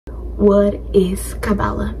what is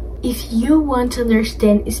Kabbalah. If you want to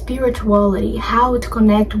understand spirituality, how to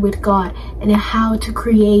connect with God, and how to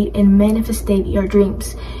create and manifestate your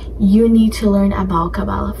dreams, you need to learn about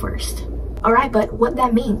Kabbalah first. Alright, but what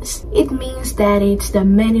that means? It means that it's the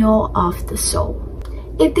manual of the soul.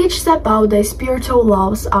 It teaches about the spiritual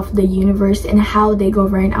laws of the universe and how they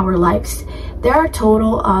govern our lives. There are a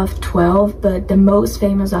total of 12, but the most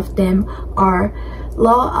famous of them are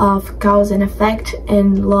law of cause and effect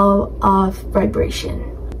and law of vibration.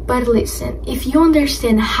 But listen, if you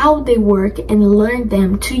understand how they work and learn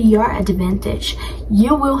them to your advantage,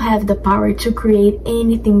 you will have the power to create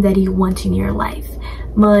anything that you want in your life.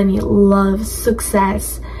 Money, love,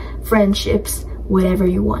 success, friendships, whatever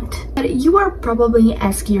you want. But you are probably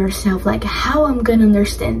asking yourself, like, how I'm gonna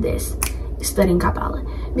understand this? Studying Kabbalah.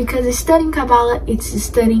 Because studying Kabbalah, it's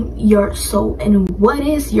studying your soul. And what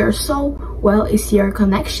is your soul? Well, it's your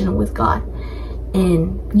connection with God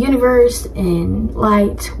and universe and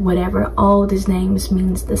light, whatever. All these names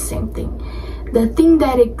means the same thing. The thing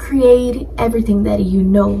that it created, everything that you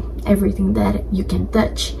know, everything that you can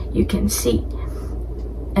touch, you can see,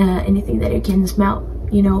 anything that you can smell,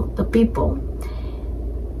 you know, the people.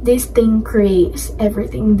 This thing creates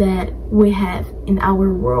everything that we have in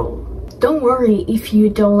our world. Don't worry if you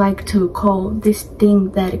don't like to call this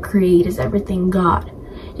thing that it creates everything God.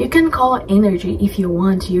 You can call it energy if you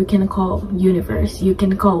want. You can call universe. You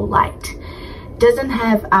can call light. Doesn't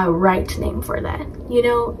have a right name for that. You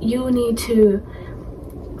know, you need to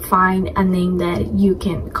find a name that you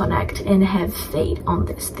can connect and have faith on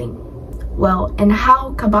this thing. Well, and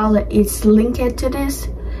how Kabbalah is linked to this?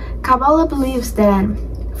 Kabbalah believes that,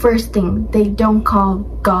 first thing, they don't call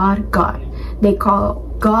God God. They call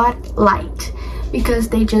God light, because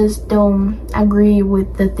they just don't agree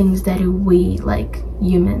with the things that we, like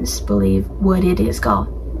humans, believe what it is God.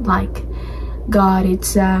 Like God,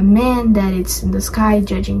 it's a man that it's in the sky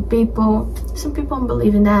judging people. Some people don't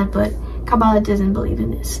believe in that, but Kabbalah doesn't believe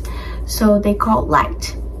in this. So they call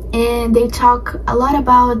light. And they talk a lot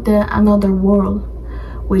about the another world,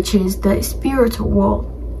 which is the spiritual world.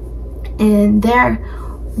 And there,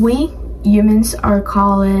 we humans are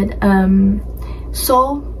called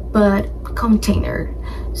soul, but container.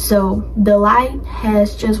 So the light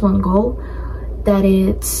has just one goal, that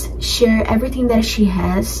it's share everything that she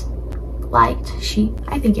has. I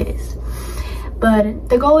think it is, but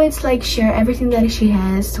the goal is like share everything that she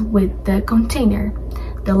has with the container.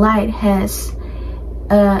 The light has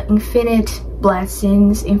infinite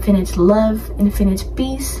blessings, infinite love, infinite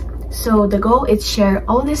peace. So the goal is share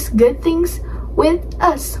all these good things with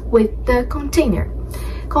us, with the container.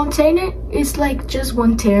 Container is like just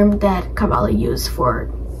one term that Kabbalah use for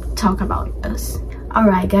talk about us.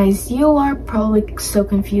 Alright guys, you are probably so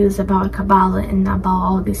confused about Kabbalah and about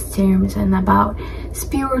all these terms and about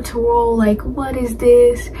spiritual, like what is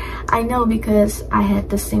this? I know, because I had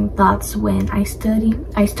the same thoughts when I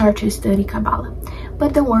start to study Kabbalah.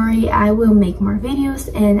 But don't worry, I will make more videos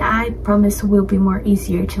and I promise will be more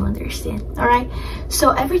easier to understand. Alright,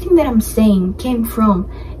 so everything that I'm saying came from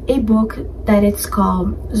a book that it's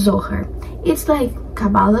called Zohar. It's like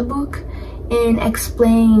Kabbalah book, and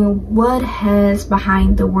explain what has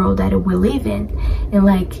behind the world that we live in, and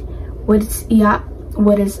like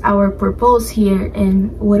what is our purpose here,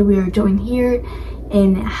 and what we are doing here,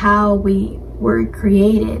 and how we were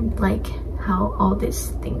created, like how all these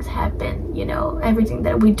things happen, you know, everything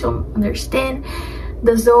that we don't understand.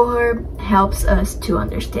 The Zohar helps us to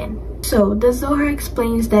understand. So the Zohar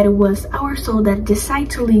explains that it was our soul that decided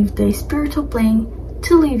to leave the spiritual plane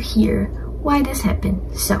to live here. Why this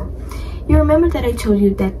happened? So you remember that I told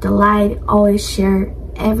you that the light always share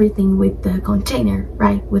everything with the container,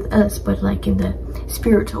 right? With us, but like in the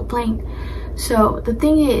spiritual plane. So the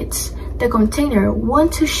thing is, the container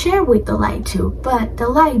want to share with the light too, but the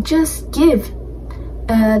light just give.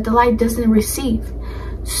 The light doesn't receive.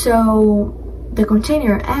 So the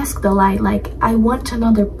container asks the light, like, I want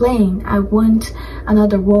another plane. I want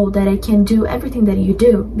another world that I can do everything that you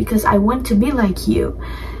do, because I want to be like you.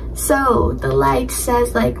 So the light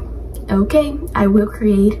says like, okay, I will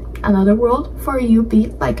create another world for you be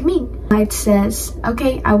like me. Light says,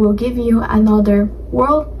 okay, I will give you another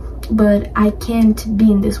world, but I can't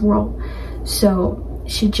be in this world. So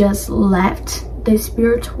she just left the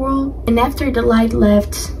spiritual world, and after the light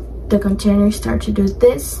left, the container started to do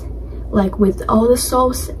this, like with all the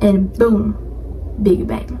souls, and boom, Big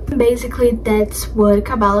Bang. Basically, that's what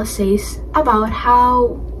Kabbalah says about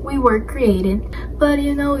how we were created. But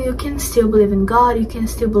you know, you can still believe in God, you can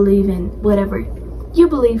still believe in whatever you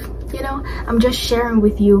believe, you know. I'm just sharing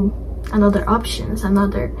with you another options,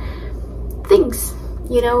 another things,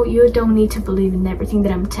 you know, you don't need to believe in everything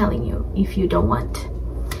that I'm telling you if you don't want.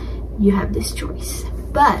 You have this choice.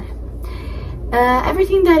 But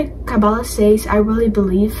everything that Kabbalah says, I really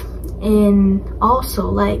believe. And also,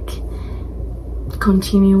 like,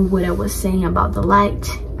 continue what I was saying about the light.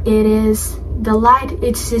 It is the light,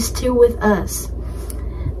 it's still with us.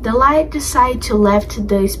 The light decided to left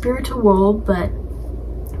the spiritual world, but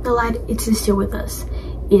the light, it's still with us.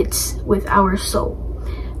 It's with our soul.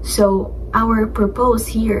 So our purpose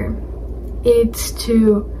here is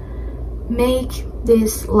to make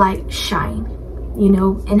this light shine, you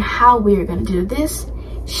know. And how we are going to do this?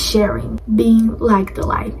 Sharing, being like the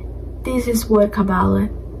light. This is what Kabbalah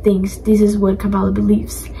thinks. This is what Kabbalah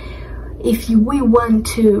believes. If we want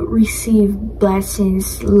to receive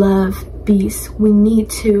blessings, love, peace, we need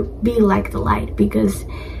to be like the light, because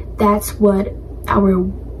that's what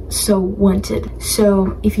our soul wanted.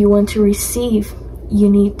 So if you want to receive, you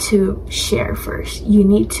need to share first. You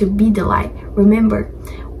need to be the light. Remember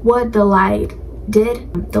what the light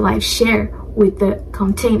did. The light shared with the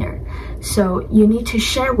container. So you need to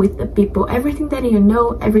share with the people everything that you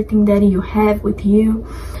know, everything that you have with you.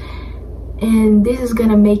 And this is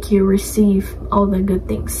gonna make you receive all the good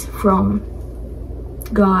things from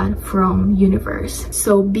God, from universe.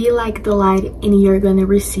 So be like the light, and you're gonna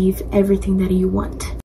receive everything that you want.